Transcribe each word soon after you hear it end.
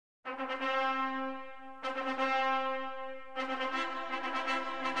Thank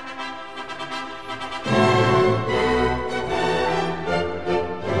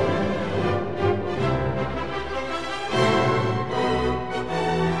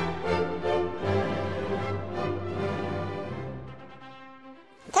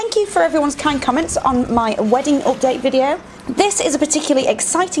you for everyone's kind comments on my wedding update video. This is a particularly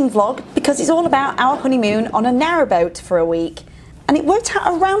exciting vlog because it's all about our honeymoon on a narrowboat for a week. And it worked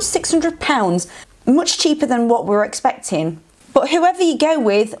out around £600, much cheaper than what we were expecting. But whoever you go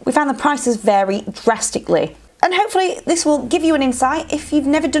with, we found the prices vary drastically. And hopefully this will give you an insight if you've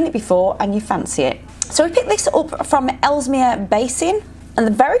never done it before and you fancy it. So we picked this up from Ellesmere Basin. And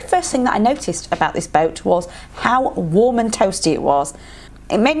the very first thing that I noticed about this boat was how warm and toasty it was.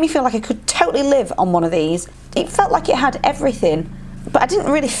 It made me feel like I could totally live on one of these. It felt like it had everything, but I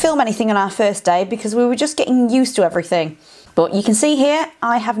didn't really film anything on our first day because we were just getting used to everything. But you can see here,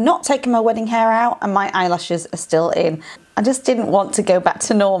 I have not taken my wedding hair out and my eyelashes are still in. I just didn't want to go back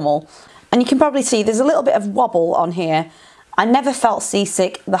to normal. And you can probably see there's a little bit of wobble on here. I never felt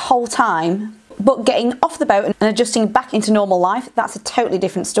seasick the whole time, but getting off the boat and adjusting back into normal life, that's a totally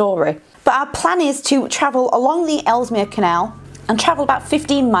different story. But our plan is to travel along the Ellesmere Canal and travel about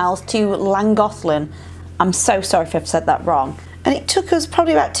 15 miles to Llangollen. I'm so sorry if I've said that wrong. And it took us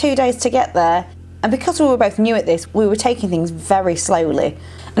probably about 2 days to get there. And because we were both new at this, we were taking things very slowly.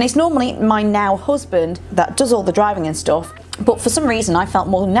 And it's normally my now husband that does all the driving and stuff, but for some reason I felt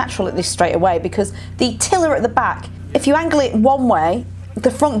more natural at this straight away because the tiller at the back, if you angle it one way, the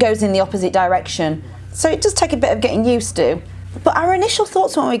front goes in the opposite direction. So it does take a bit of getting used to. But our initial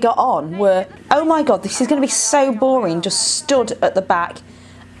thoughts when we got on were, oh my god, this is going to be so boring, just stood at the back,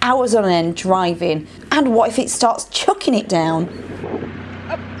 hours on end driving. And what if it starts chucking it down?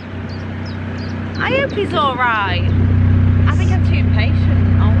 I hope he's alright. I think I'm too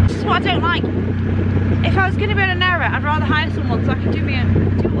impatient. Oh, this is what I don't like. If I was going to be on a narrow, I'd rather hire someone so I can do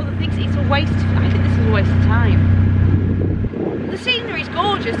other things. It's a waste. I think this is a waste of time. The scenery is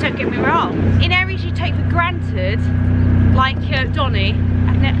gorgeous, don't get me wrong. In areas you take for granted, like Donny.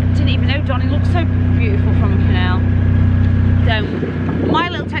 Didn't even know Donny looked so beautiful from a canal. Don't. My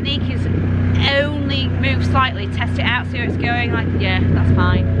little technique is only move slightly, test it out, see where it's going. Like, yeah, that's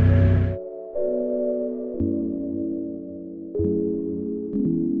fine.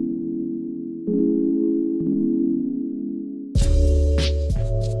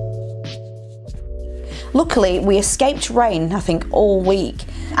 Luckily, we escaped rain, I think, all week.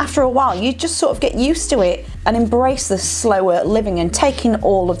 After a while, you just sort of get used to it and embrace the slower living and taking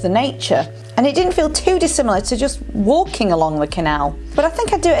all of the nature. And it didn't feel too dissimilar to just walking along the canal. But I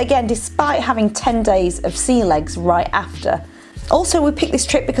think I'd do it again despite having 10 days of sea legs right after. Also, we picked this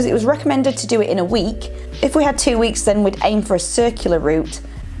trip because it was recommended to do it in a week. If we had 2 weeks, then we'd aim for a circular route.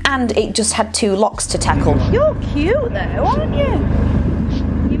 And it just had 2 locks to tackle. You're cute though, aren't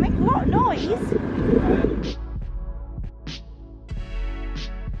you? You make a lot of noise.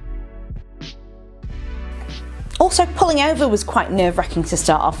 Also, pulling over was quite nerve-wracking to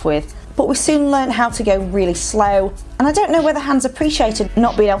start off with, but we soon learned how to go really slow. And I don't know whether Hans appreciated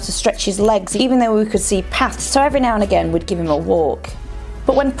not being able to stretch his legs even though we could see paths, so every now and again we'd give him a walk.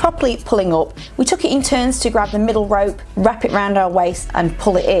 But when properly pulling up, we took it in turns to grab the middle rope, wrap it round our waist and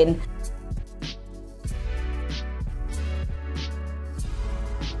pull it in.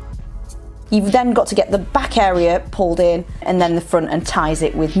 You've then got to get the back area pulled in and then the front and ties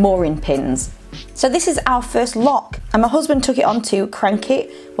it with mooring pins. So this is our first lock and my husband took it on to crank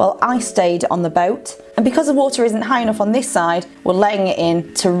it while I stayed on the boat. And because the water isn't high enough on this side, we're letting it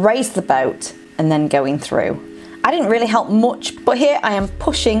in to raise the boat and then going through. I didn't really help much, but here I am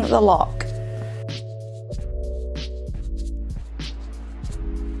pushing the lock.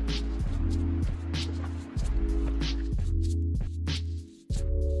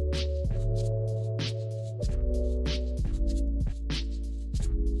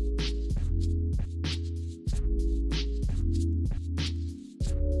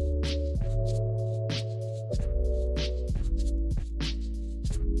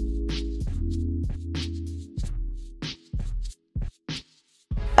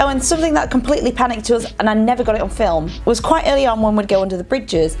 Oh, and something that completely panicked us, and I never got it on film, was quite early on when we'd go under the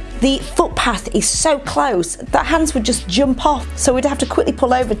bridges. The footpath is so close that Hans would just jump off, so we'd have to quickly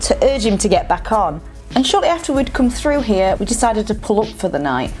pull over to urge him to get back on. And shortly after we'd come through here, we decided to pull up for the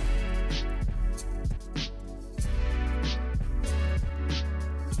night.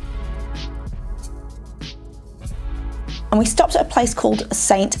 And we stopped at a place called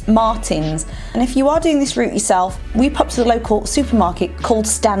St Martin's. And if you are doing this route yourself, we popped to the local supermarket called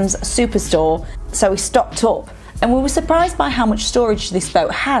Stan's Superstore, so we stocked up. And we were surprised by how much storage this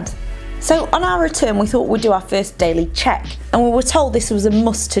boat had. So on our return we thought we'd do our first daily check, and we were told this was a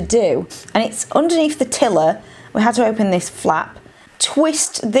must to do, and it's underneath the tiller. We had to open this flap,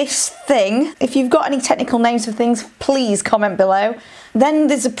 twist this thing. If you've got any technical names for things, please comment below. Then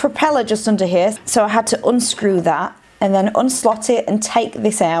there's a propeller just under here, so I had to unscrew that and then unslot it and take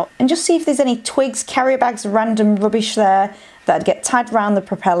this out and just see if there's any twigs, carrier bags, random rubbish there that'd get tied around the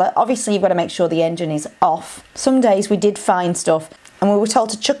propeller. Obviously you've got to make sure the engine is off. Some days we did find stuff and we were told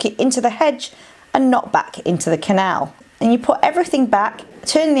to chuck it into the hedge and not back into the canal. And you put everything back,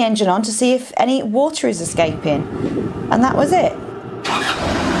 turn the engine on to see if any water is escaping, and that was it.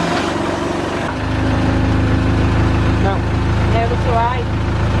 No, that's all right.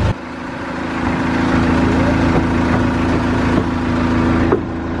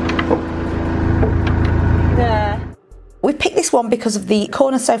 We picked this one because of the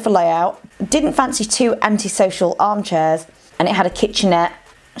corner sofa layout. Didn't fancy two antisocial armchairs, and it had a kitchenette,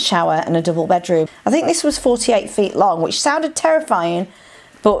 shower and a double bedroom. I think this was 48 feet long, which sounded terrifying,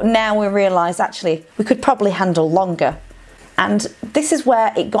 but now we realise actually we could probably handle longer. And this is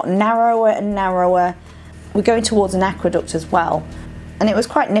where it got narrower and narrower. We're going towards an aqueduct as well, and it was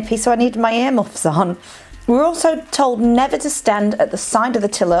quite nippy, so I needed my earmuffs on. We were also told never to stand at the side of the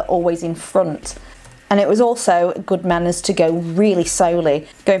tiller, always in front. And it was also good manners to go really slowly,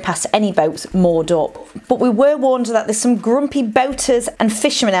 going past any boats moored up. But we were warned that there's some grumpy boaters and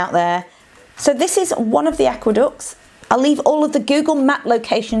fishermen out there. So this is one of the aqueducts. I'll leave all of the Google map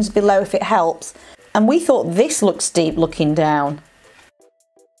locations below if it helps. And we thought this looked steep looking down.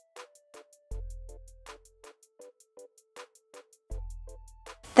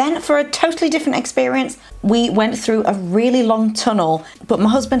 Then for a totally different experience, we went through a really long tunnel, but my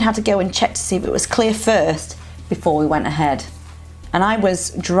husband had to go and check to see if it was clear first before we went ahead. And I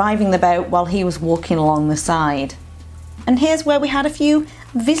was driving the boat while he was walking along the side. And here's where we had a few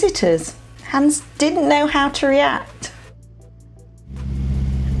visitors. Hans didn't know how to react.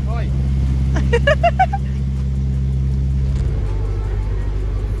 Oi.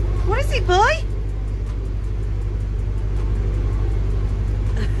 What is it, boy?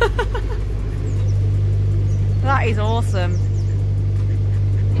 That is awesome.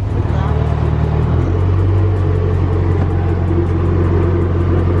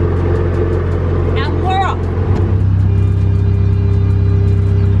 And we're off.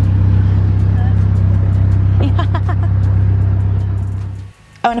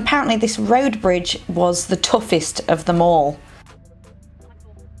 Oh, and apparently this road bridge was the toughest of them all.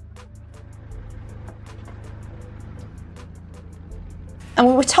 And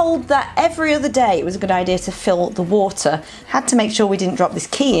we were told that every other day it was a good idea to fill the water. Had to make sure we didn't drop this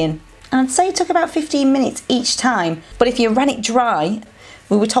key in. And I'd say it took about 15 minutes each time. But if you ran it dry,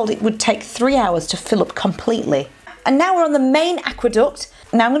 we were told it would take 3 hours to fill up completely. And now we're on the main aqueduct.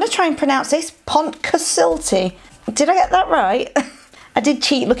 Now I'm going to try and pronounce this, Pontcasilty. Did I get that right? I did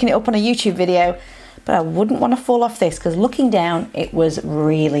cheat looking it up on a YouTube video, but I wouldn't want to fall off this because looking down, it was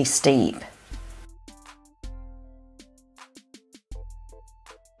really steep.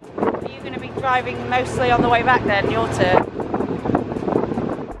 Driving mostly on the way back then, your turn.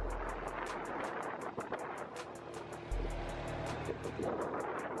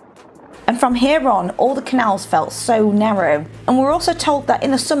 And from here on, all the canals felt so narrow. And we were also told that in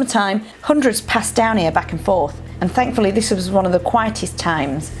the summertime, hundreds passed down here back and forth. And thankfully this was one of the quietest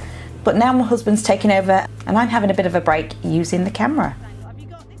times. But now my husband's taking over and I'm having a bit of a break using the camera.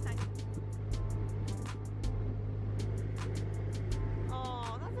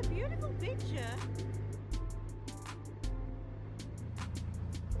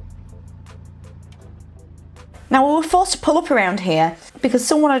 Now we were forced to pull up around here because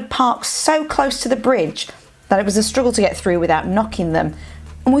someone had parked so close to the bridge that it was a struggle to get through without knocking them.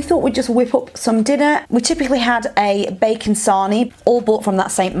 And we thought we'd just whip up some dinner. We typically had a bacon sarnie, all bought from that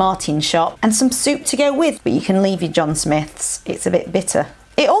St. Martin's shop, and some soup to go with, but you can leave your John Smith's, it's a bit bitter.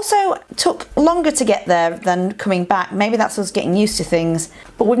 It also took longer to get there than coming back. Maybe that's us getting used to things.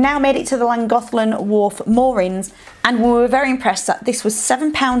 But we've now made it to the Llangollen Wharf moorings, and we were very impressed that this was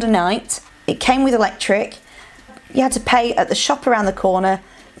 £7 a night. It came with electric. You had to pay at the shop around the corner,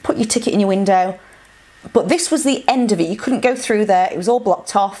 put your ticket in your window. But this was the end of it. You couldn't go through there. It was all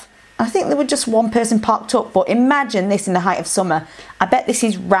blocked off. I think there was just one person parked up, but imagine this in the height of summer. I bet this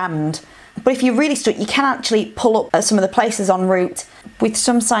is rammed. But if you're really stuck, you can actually pull up at some of the places en route with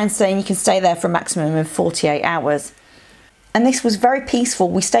some signs saying you can stay there for a maximum of 48 hours. And this was very peaceful.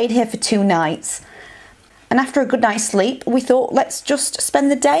 We stayed here for 2 nights. And after a good night's sleep, we thought, let's just spend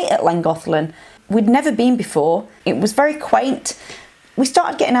the day at Llangollen. We'd never been before. It was very quaint. We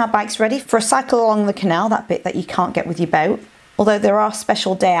started getting our bikes ready for a cycle along the canal, that bit that you can't get with your boat, although there are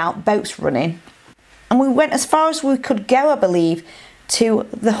special day out boats running. And we went as far as we could go, I believe, to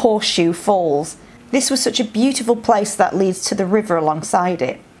the Horseshoe Falls. This was such a beautiful place that leads to the river alongside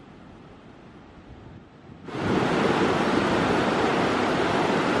it.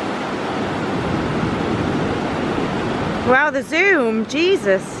 Wow, the zoom,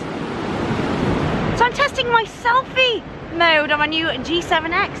 Jesus. So I'm testing my selfie mode on my new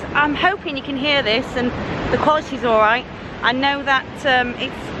G7X. I'm hoping you can hear this and the quality's alright. I know that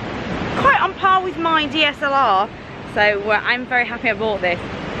it's quite on par with my DSLR, so I'm very happy I bought this.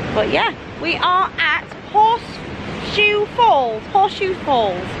 But yeah, we are at Horseshoe Falls.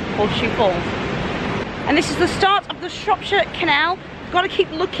 And this is the start of the Shropshire Canal. Got to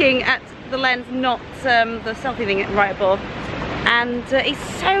keep looking at the lens, not the selfie thing right above. And it's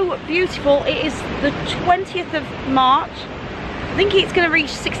so beautiful. It is the 20th of March. I think it's going to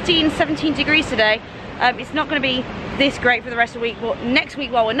reach 16, 17 degrees today. It's not going to be this great for the rest of the week, but next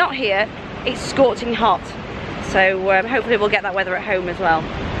week while we're not here, it's scorching hot. So hopefully we'll get that weather at home as well.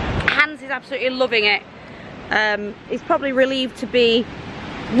 Hans is absolutely loving it. He's probably relieved to be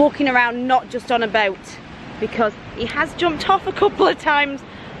walking around not just on a boat, because he has jumped off a couple of times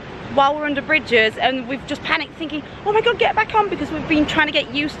while we're under bridges, and we've just panicked thinking, oh my god, get back on, because we've been trying to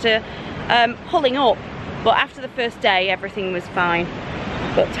get used to pulling up. But after the first day, everything was fine.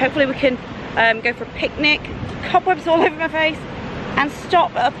 But hopefully we can go for a picnic, cobwebs all over my face, and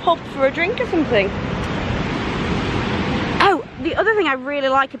stop at a pub for a drink or something. Oh, the other thing I really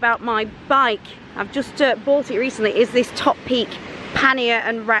like about my bike, I've just bought it recently, is this top peak pannier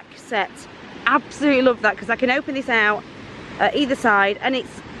and rack set. Absolutely love that, because I can open this out either side, and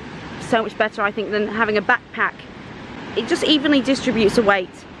it's so much better, I think, than having a backpack. It just evenly distributes the weight.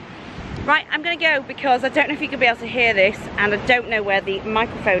 Right, I'm gonna go, because I don't know if you could be able to hear this, and I don't know where the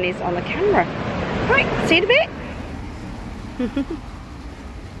microphone is on the camera. Right, see you in a bit.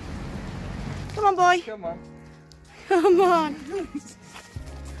 Come on, boy. Come on. Come on.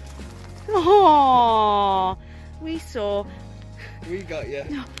 Oh, we saw. We got you.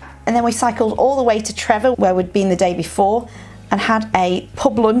 And then we cycled all the way to Trevor, where we'd been the day before, and had a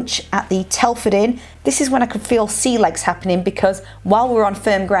pub lunch at the Telford Inn. This is when I could feel sea legs happening, because while we were on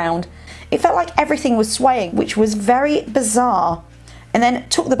firm ground, it felt like everything was swaying, which was very bizarre. And then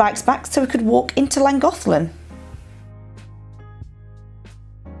took the bikes back so we could walk into Llangollen.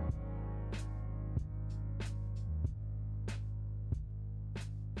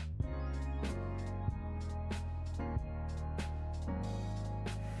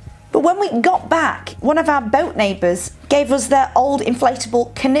 But when we got back, one of our boat neighbours gave us their old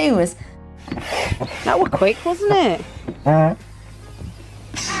inflatable canoes. That was quick, wasn't it?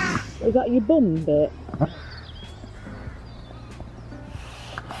 Is that your bum bit?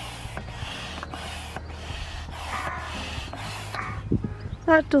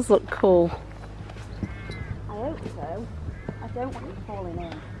 That does look cool. I hope so. I don't want it falling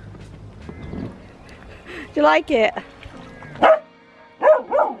in. Do you like it?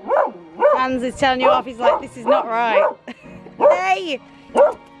 Hans is telling you off, he's like, this is not right. Hey!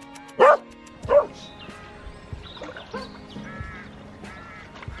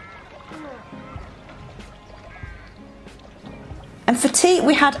 And for tea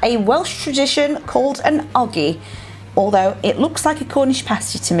we had a Welsh tradition called an oggy, although it looks like a Cornish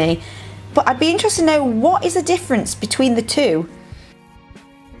pasty to me. But I'd be interested to know, what is the difference between the two?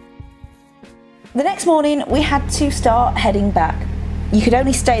 The next morning we had to start heading back. You could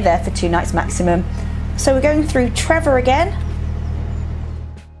only stay there for 2 nights maximum. So we're going through Trevor again,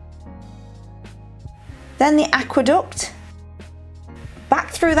 then the aqueduct, back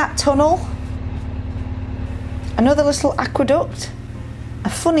through that tunnel, another little aqueduct, a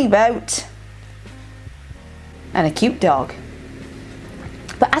funny boat, and a cute dog.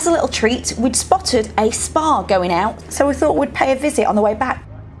 But as a little treat, we'd spotted a spa going out, so we thought we'd pay a visit on the way back.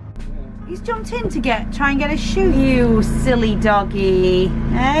 He's jumped in to try and get a shoe, you silly doggy.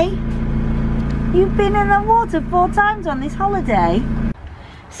 Hey? You've been in the water 4 times on this holiday.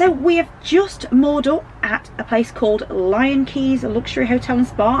 So we have just moored up at a place called Lion Keys, a luxury hotel and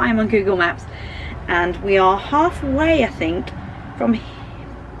spa. I'm on Google Maps. And we are halfway, I think, from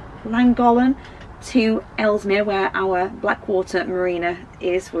Llangollen to Ellesmere, where our Blackwater Marina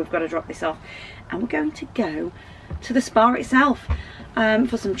is. We've got to drop this off. And we're going to go to the spa itself.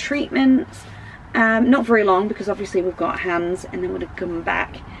 For some treatments, not very long, because obviously we've got Hans, and then we're going to come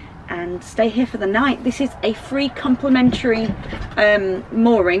back and stay here for the night. This is a free complimentary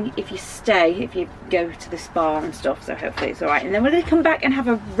mooring if you go to the spa and stuff, so hopefully it's alright. And then we're going to come back and have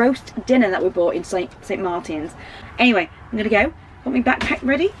a roast dinner that we bought in St Martin's. Anyway, I'm going to go, got my backpack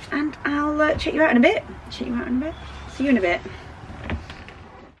ready, and I'll check you out in a bit. See you in a bit.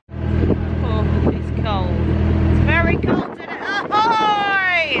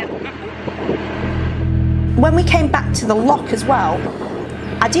 when we came back to the lock as well,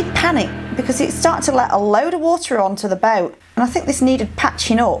 I did panic because it started to let a load of water onto the boat, and I think this needed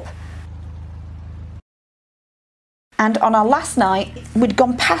patching up. And on our last night, we'd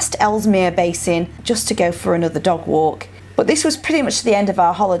gone past Ellesmere Basin just to go for another dog walk. But this was pretty much the end of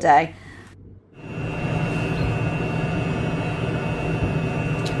our holiday.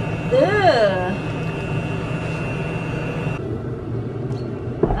 Ugh.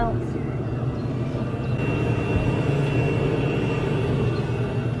 What else?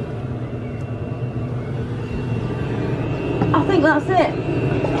 I think that's it.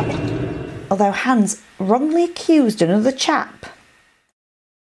 Although Hans wrongly accused another chap.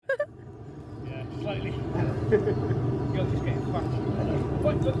 Yeah, slightly. You're just getting fat.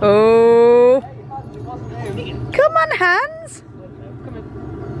 Oh. Come on, Hans. Come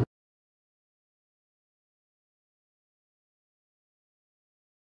in.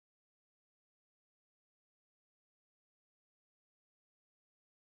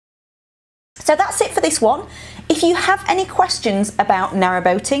 So that's it for this one. If you have any questions about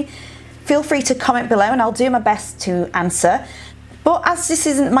narrowboating, feel free to comment below and I'll do my best to answer. But as this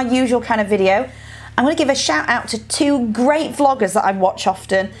isn't my usual kind of video, I'm going to give a shout out to two great vloggers that I watch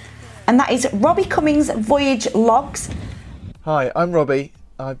often, and that is Robbie Cummings' Voyage Logs. Hi, I'm Robbie.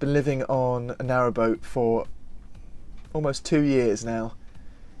 I've been living on a narrowboat for almost 2 years now,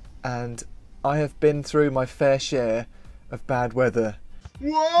 and I have been through my fair share of bad weather.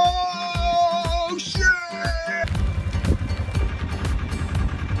 Whoa, shit!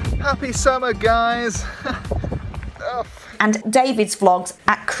 Happy summer, guys! And David's vlogs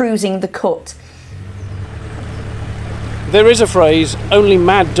at Cruising the Cut. There is a phrase, only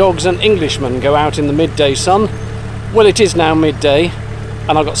mad dogs and Englishmen go out in the midday sun. Well, it is now midday,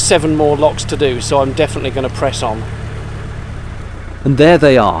 and I've got 7 more locks to do, so I'm definitely going to press on. And there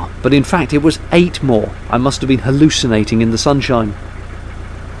they are, but in fact it was 8 more. I must have been hallucinating in the sunshine.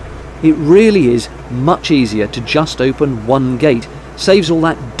 It really is much easier to just open one gate. Saves all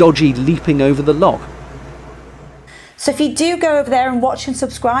that dodgy leaping over the lock. So if you do go over there and watch and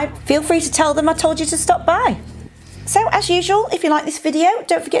subscribe, feel free to tell them I told you to stop by. So as usual, if you like this video,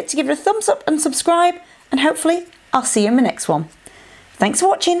 don't forget to give it a thumbs up and subscribe, and hopefully I'll see you in my next one. Thanks for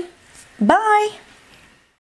watching. Bye.